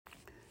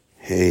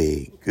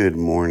Hey, good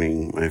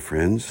morning, my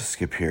friends.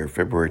 Skip here,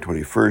 February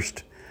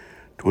 21st,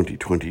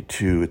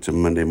 2022. It's a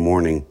Monday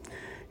morning.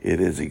 It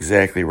is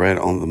exactly right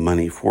on the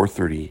money,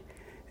 4:30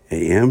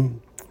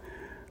 a.m.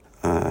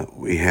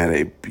 We had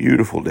a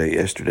beautiful day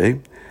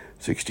yesterday,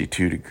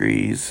 62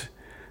 degrees,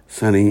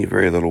 sunny,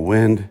 very little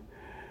wind.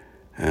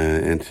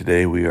 And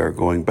today we are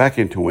going back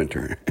into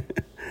winter.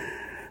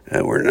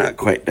 We're not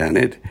quite done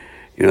it.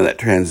 You know, that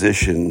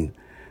transition,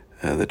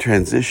 the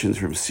transitions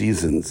from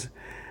seasons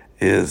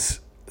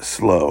is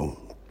slow.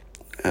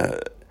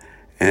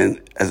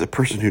 And as a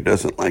person who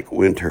doesn't like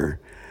winter,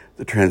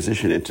 the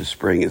transition into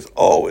spring is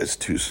always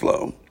too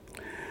slow.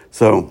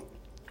 So,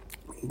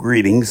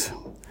 greetings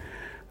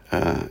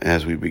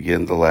as we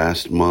begin the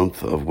last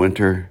month of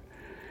winter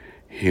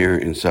here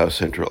in south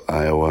central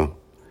Iowa.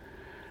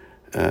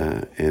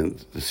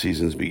 And the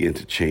seasons begin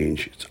to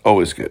change. It's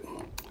always good.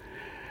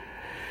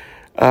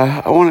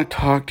 I want to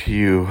talk to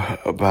you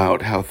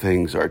about how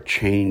things are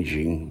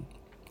changing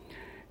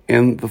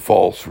in the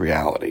false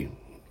reality.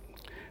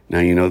 Now,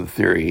 you know the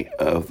theory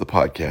of the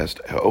podcast,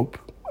 I hope,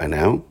 by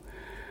now,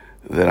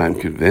 that I'm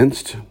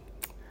convinced,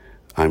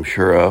 I'm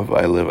sure of,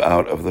 I live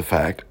out of the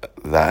fact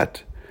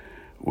that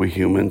we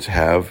humans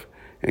have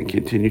and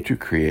continue to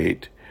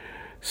create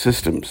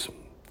systems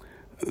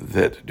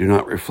that do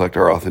not reflect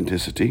our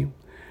authenticity,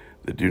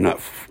 that do not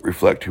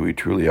reflect who we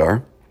truly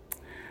are.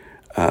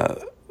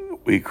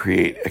 We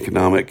create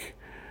economic,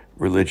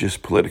 religious,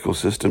 political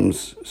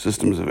systems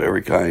of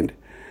every kind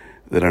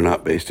that are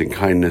not based in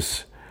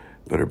kindness,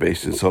 but are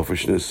based in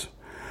selfishness,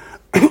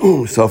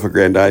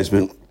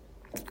 self-aggrandizement,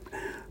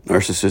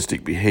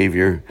 narcissistic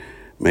behavior,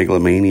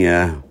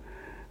 megalomania,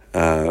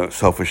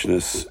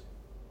 selfishness,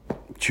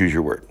 choose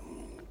your word.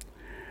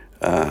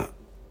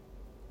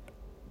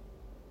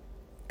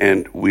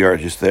 And we are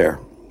just there.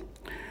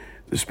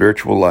 The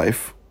spiritual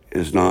life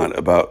is not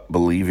about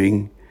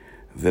believing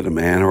that a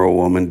man or a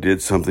woman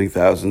did something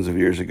thousands of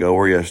years ago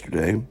or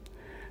yesterday.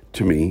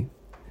 To me,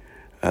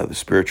 the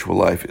spiritual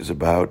life is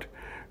about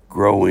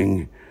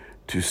growing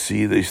to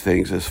see these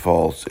things as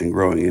false and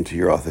growing into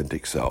your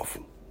authentic self.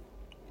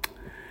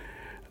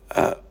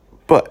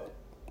 But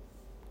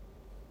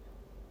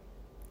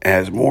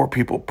as more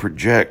people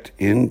project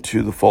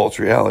into the false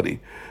reality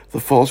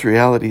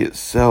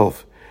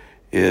itself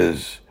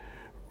is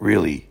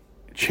really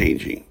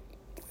changing.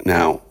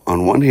 Now,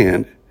 on one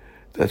hand,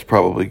 that's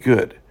probably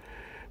good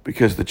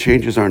because the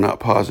changes are not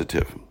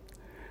positive.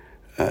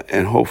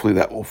 And hopefully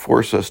that will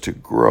force us to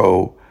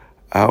grow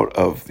out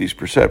of these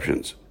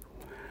perceptions.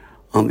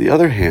 On the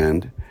other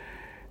hand,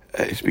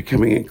 it's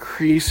becoming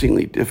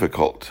increasingly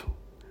difficult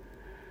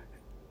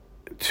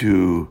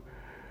to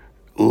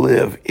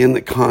live in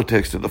the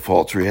context of the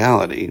false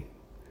reality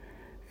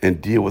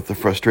and deal with the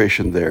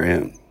frustration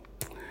therein.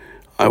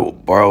 I will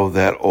borrow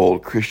that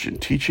old Christian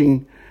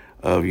teaching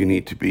of you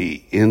need to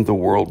be in the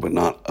world but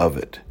not of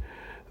it.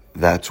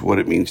 That's what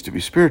it means to be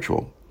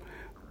spiritual.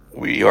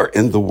 We are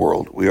in the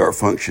world. We are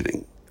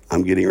functioning.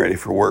 I'm getting ready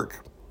for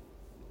work.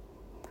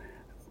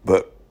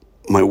 But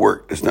my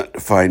work does not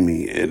define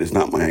me. It is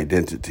not my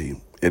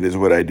identity. It is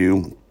what I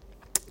do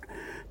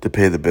to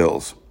pay the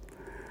bills.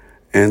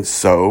 And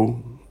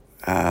so,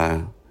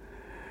 the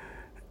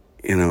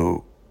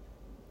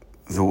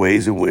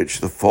ways in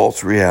which the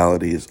false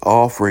reality is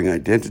offering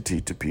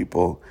identity to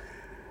people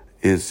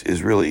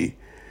is really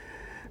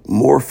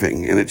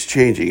morphing, and it's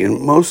changing, and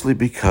mostly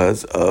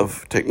because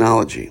of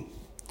technology.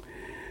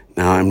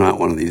 Now, I'm not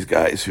one of these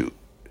guys who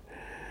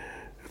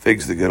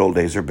thinks the good old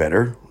days are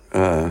better.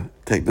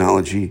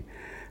 Technology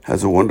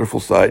has a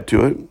wonderful side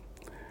to it.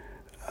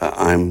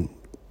 I'm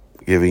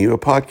giving you a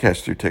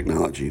podcast through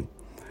technology.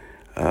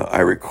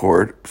 I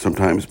record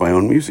sometimes my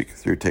own music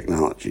through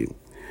technology.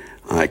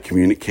 I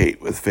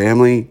communicate with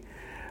family.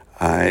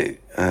 I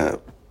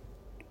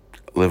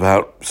live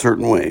out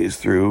certain ways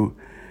through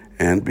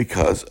and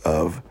because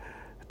of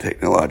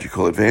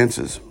technological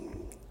advances.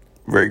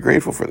 Very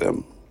grateful for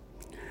them.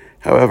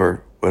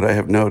 However, what I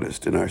have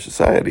noticed in our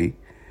society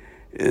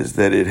is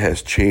that it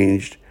has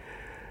changed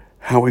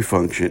how we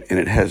function, and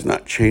it has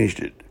not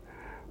changed it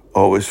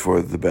always for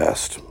the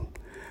best.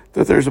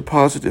 That there's a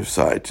positive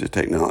side to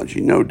technology,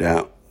 no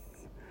doubt.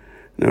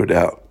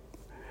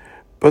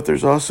 But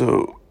there's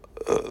also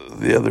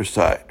the other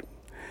side,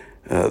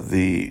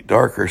 the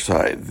darker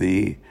side,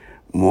 the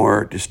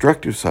more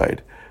destructive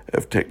side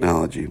of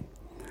technology.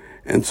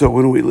 And so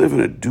when we live in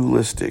a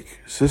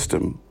dualistic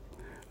system,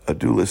 a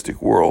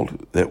dualistic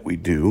world that we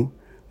do,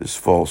 this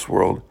false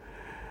world,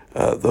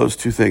 those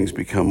two things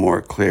become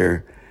more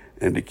clear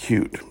and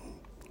acute.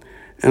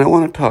 And I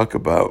want to talk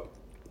about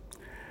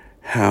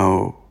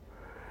how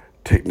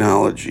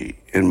technology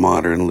in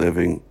modern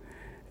living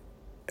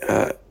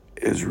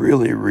is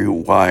really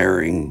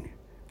rewiring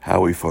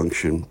how we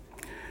function.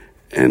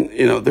 And,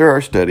 there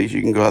are studies,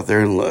 you can go out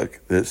there and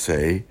look, that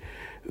say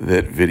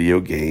that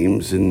video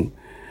games and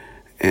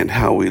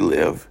how we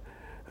live,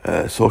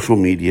 social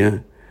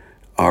media,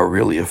 are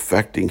really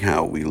affecting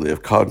how we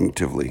live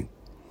cognitively,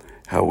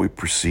 how we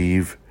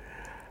perceive,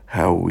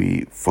 how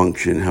we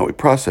function, how we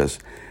process.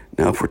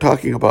 Now, if we're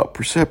talking about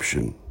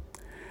perception,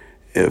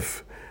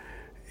 If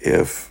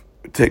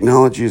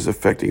technology is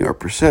affecting our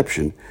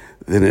perception,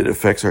 then it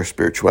affects our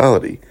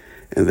spirituality,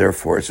 and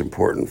therefore it's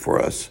important for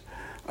us,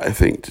 I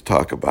think, to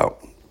talk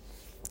about.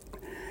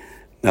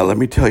 Now, let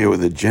me tell you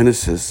the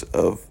genesis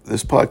of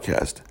this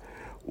podcast,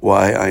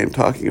 why I am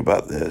talking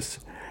about this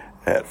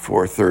at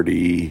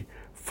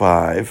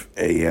 4:35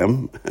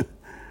 a.m.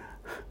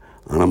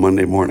 on a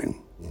Monday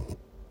morning.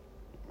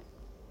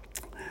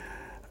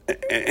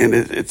 And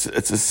it's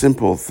a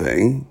simple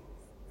thing,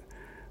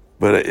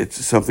 but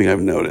it's something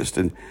I've noticed.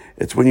 And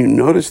it's when you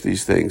notice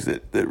these things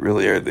that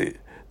really are the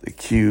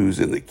cues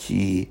and the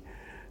key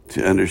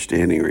to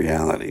understanding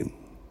reality.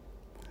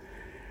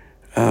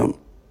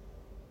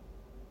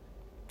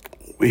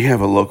 We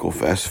have a local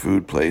fast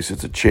food place.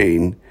 It's a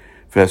chain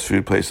fast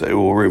food place that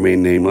will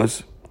remain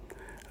nameless.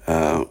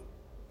 A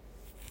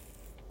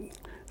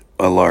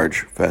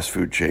large fast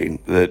food chain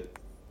that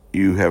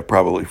you have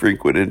probably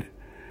frequented.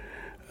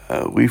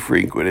 We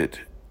frequent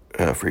it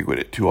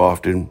too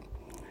often.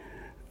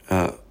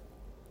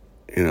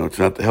 It's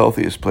not the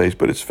healthiest place,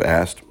 but it's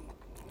fast.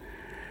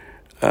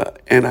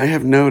 And I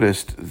have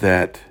noticed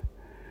that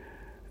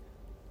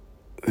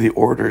the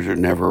orders are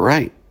never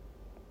right.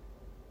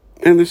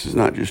 And this is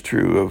not just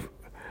true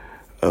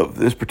of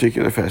this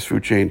particular fast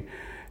food chain.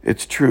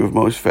 It's true of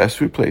most fast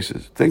food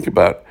places. Think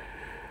about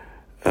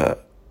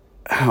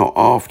how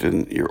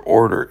often your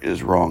order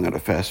is wrong at a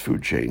fast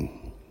food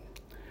chain.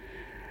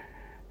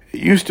 It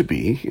used to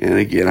be, and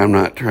again, I'm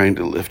not trying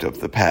to lift up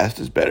the past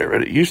as better,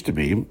 but it used to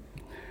be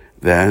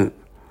that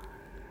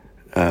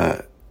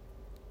there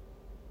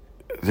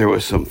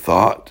was some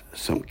thought,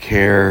 some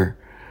care,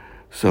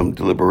 some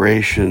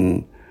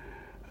deliberation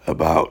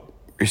about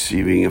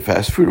receiving a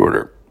fast food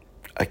order.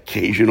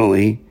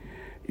 Occasionally,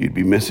 you'd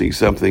be missing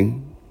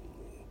something,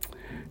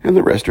 and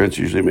the restaurants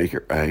usually make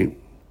it right.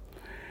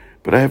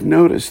 But I have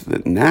noticed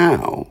that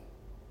now,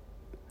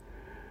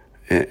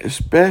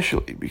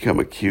 especially become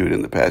acute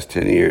in the past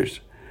 10 years,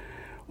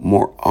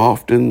 more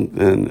often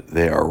than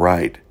they are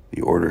right,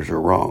 the orders are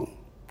wrong.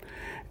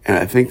 And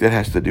I think that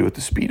has to do with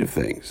the speed of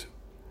things.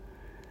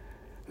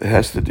 That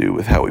has to do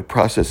with how we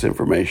process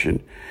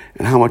information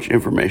and how much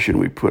information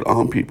we put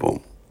on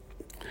people.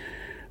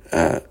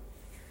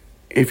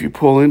 If you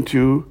pull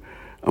into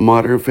a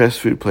modern fast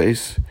food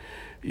place,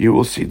 you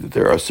will see that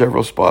there are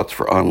several spots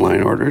for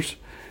online orders,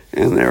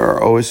 and there are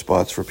always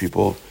spots for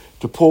people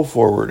to pull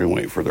forward and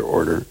wait for their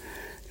order.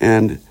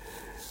 And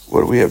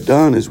what we have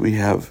done is we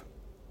have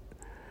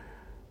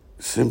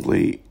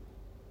simply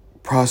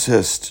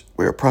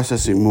we are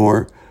processing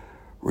more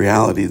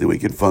reality than we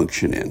can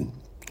function in.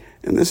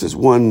 And this is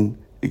one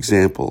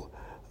example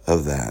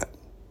of that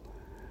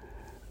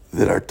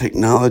our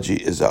technology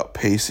is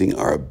outpacing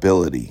our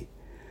ability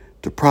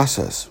to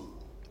process.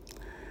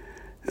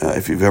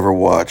 If you've ever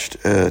watched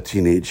a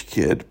teenage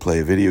kid play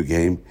a video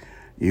game,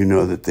 you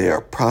know that they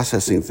are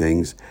processing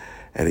things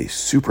at a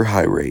super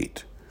high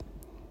rate,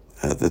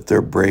 that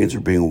their brains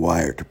are being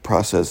wired to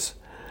process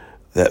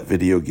that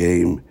video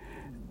game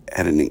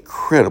at an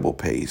incredible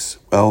pace.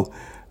 Well,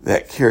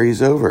 that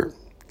carries over.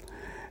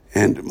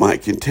 And my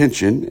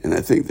contention, and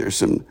I think there's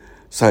some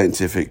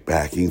scientific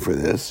backing for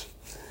this,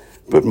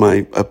 but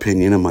my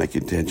opinion and my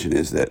contention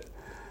is that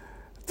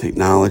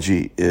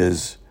technology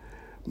is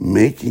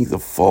making the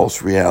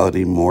false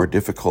reality more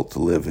difficult to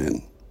live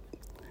in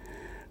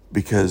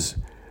because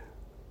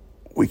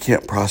we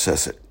can't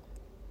process it.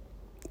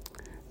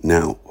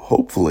 Now,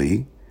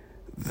 hopefully,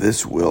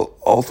 this will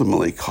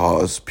ultimately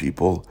cause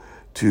people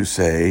to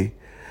say,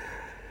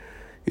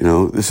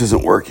 this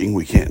isn't working,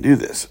 we can't do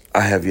this.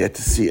 I have yet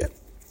to see it.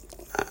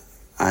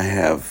 I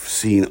have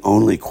seen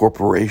only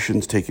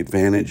corporations take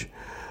advantage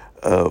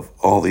of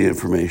all the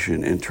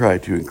information and try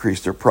to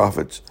increase their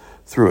profits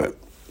through it,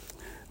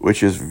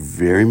 which is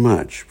very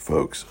much,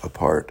 folks, a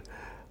part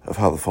of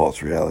how the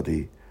false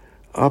reality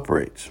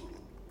operates.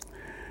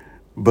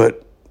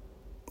 But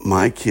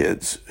my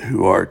kids,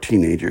 who are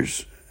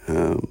teenagers,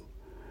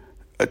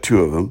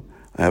 two of them,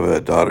 I have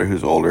a daughter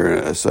who's older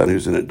and a son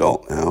who's an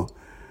adult now,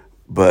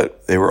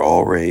 but they were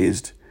all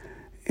raised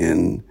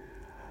in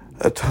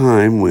a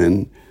time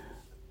when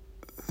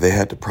they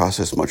had to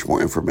process much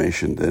more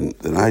information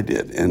than I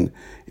did. And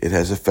it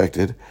has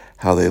affected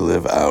how they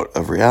live out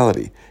of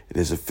reality. It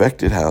has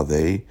affected how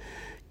they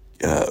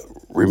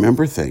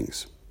remember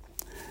things.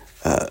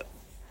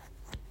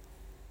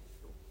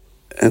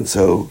 And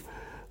so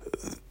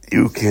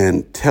you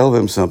can tell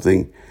them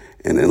something,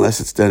 and unless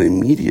it's done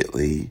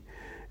immediately,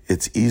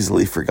 it's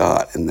easily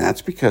forgot. And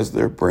that's because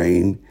their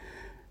brain,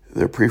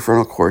 their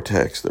prefrontal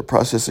cortex, their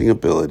processing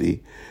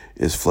ability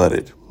is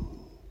flooded.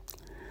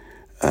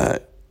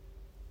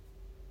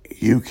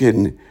 You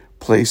can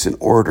place an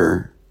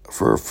order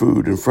for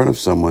food in front of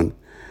someone,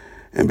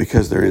 and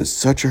because they're in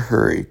such a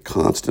hurry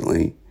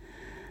constantly,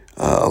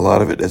 a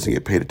lot of it doesn't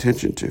get paid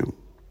attention to.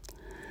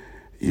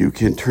 You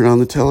can turn on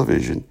the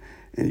television,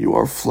 and you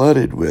are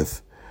flooded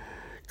with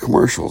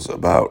commercials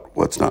about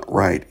what's not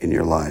right in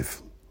your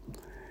life.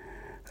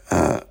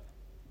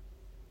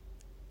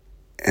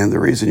 And the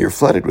reason you're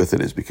flooded with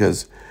it is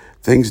because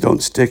things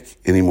don't stick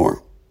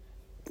anymore.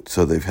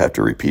 so they have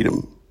to repeat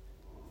them.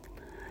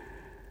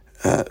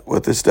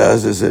 What this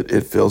does is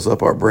it fills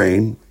up our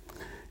brain.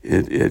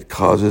 It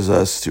causes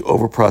us to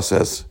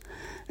overprocess,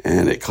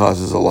 and it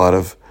causes a lot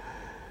of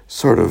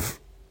sort of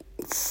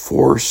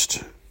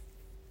forced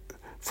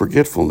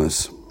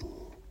forgetfulness,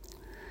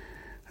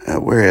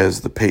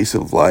 whereas the pace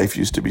of life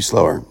used to be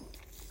slower.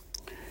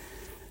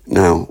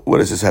 Now, what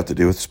does this have to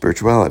do with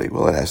spirituality?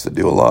 Well, it has to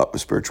do a lot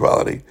with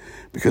spirituality,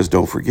 because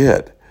don't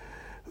forget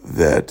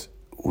that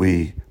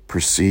we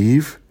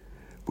perceive,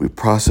 we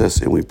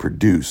process, and we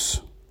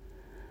produce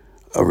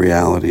a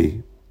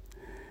reality,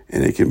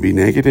 and it can be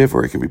negative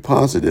or it can be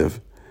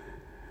positive.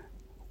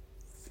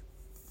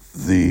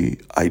 The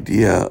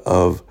idea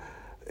of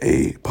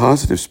a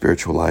positive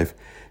spiritual life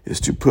is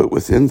to put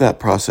within that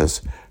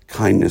process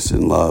kindness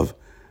and love,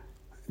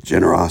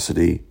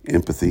 generosity,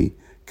 empathy,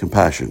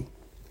 compassion.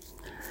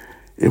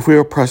 If we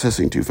are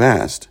processing too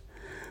fast,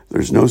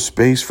 there's no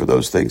space for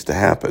those things to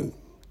happen.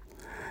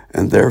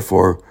 And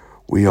therefore,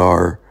 we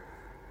are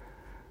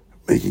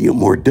making it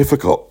more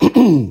difficult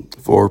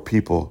for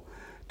people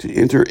to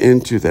enter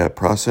into that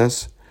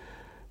process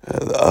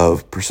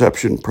of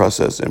perception,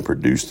 process, and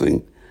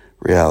producing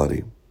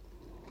reality.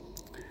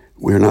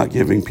 We're not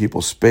giving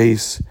people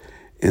space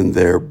in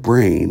their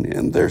brain,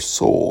 in their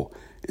soul,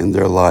 in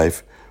their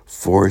life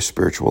for a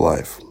spiritual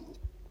life.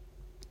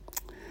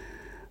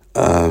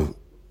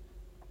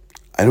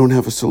 I don't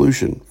have a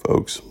solution,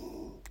 folks.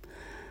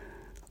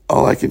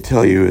 All I can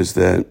tell you is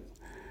that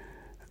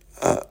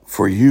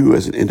for you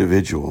as an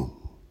individual,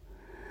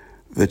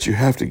 that you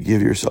have to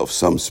give yourself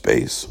some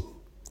space.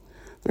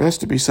 There has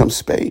to be some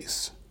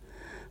space.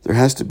 There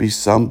has to be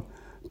some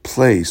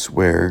place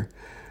where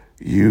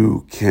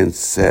you can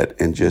sit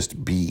and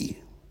just be.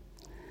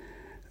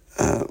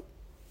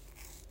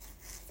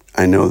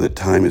 I know that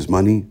time is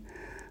money,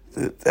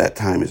 that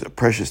time is a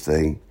precious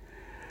thing,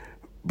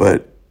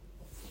 but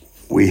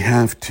we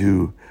have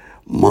to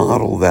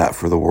model that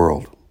for the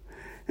world.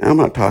 And I'm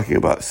not talking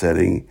about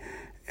sitting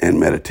and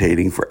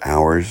meditating for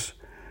hours,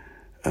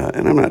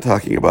 and I'm not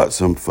talking about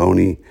some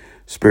phony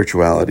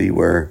spirituality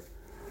where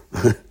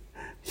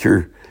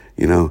you're,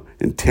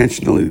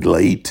 intentionally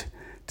late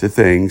to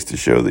things to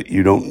show that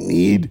you don't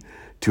need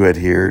to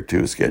adhere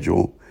to a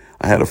schedule.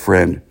 I had a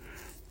friend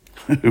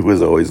who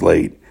was always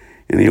late,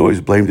 and he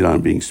always blamed it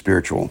on being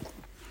spiritual.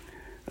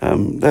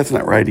 That's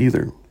not right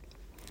either.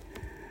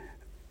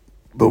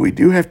 But we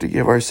do have to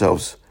give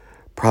ourselves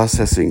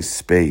processing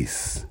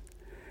space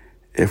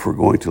if we're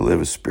going to live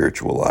a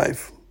spiritual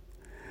life.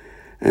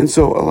 And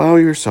so allow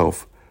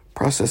yourself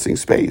processing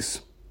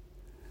space.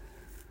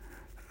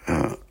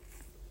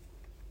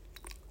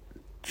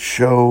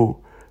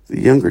 Show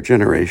the younger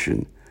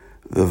generation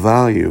the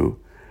value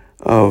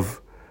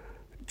of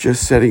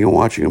just sitting and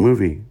watching a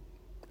movie,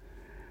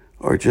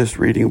 or just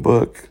reading a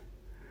book,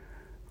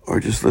 or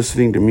just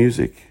listening to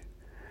music.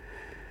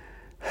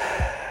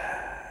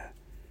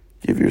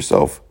 Give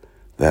yourself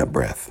that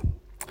breath.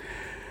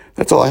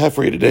 That's all I have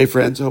for you today,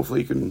 friends.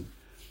 Hopefully you can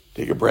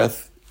take a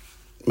breath,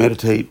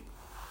 meditate,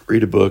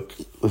 read a book,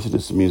 listen to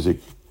some music.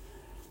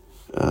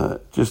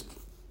 Just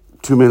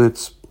 2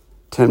 minutes,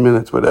 10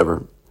 minutes,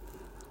 whatever.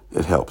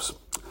 It helps.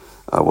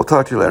 We'll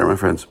talk to you later, my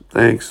friends.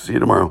 Thanks. See you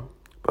tomorrow.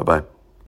 Bye-bye.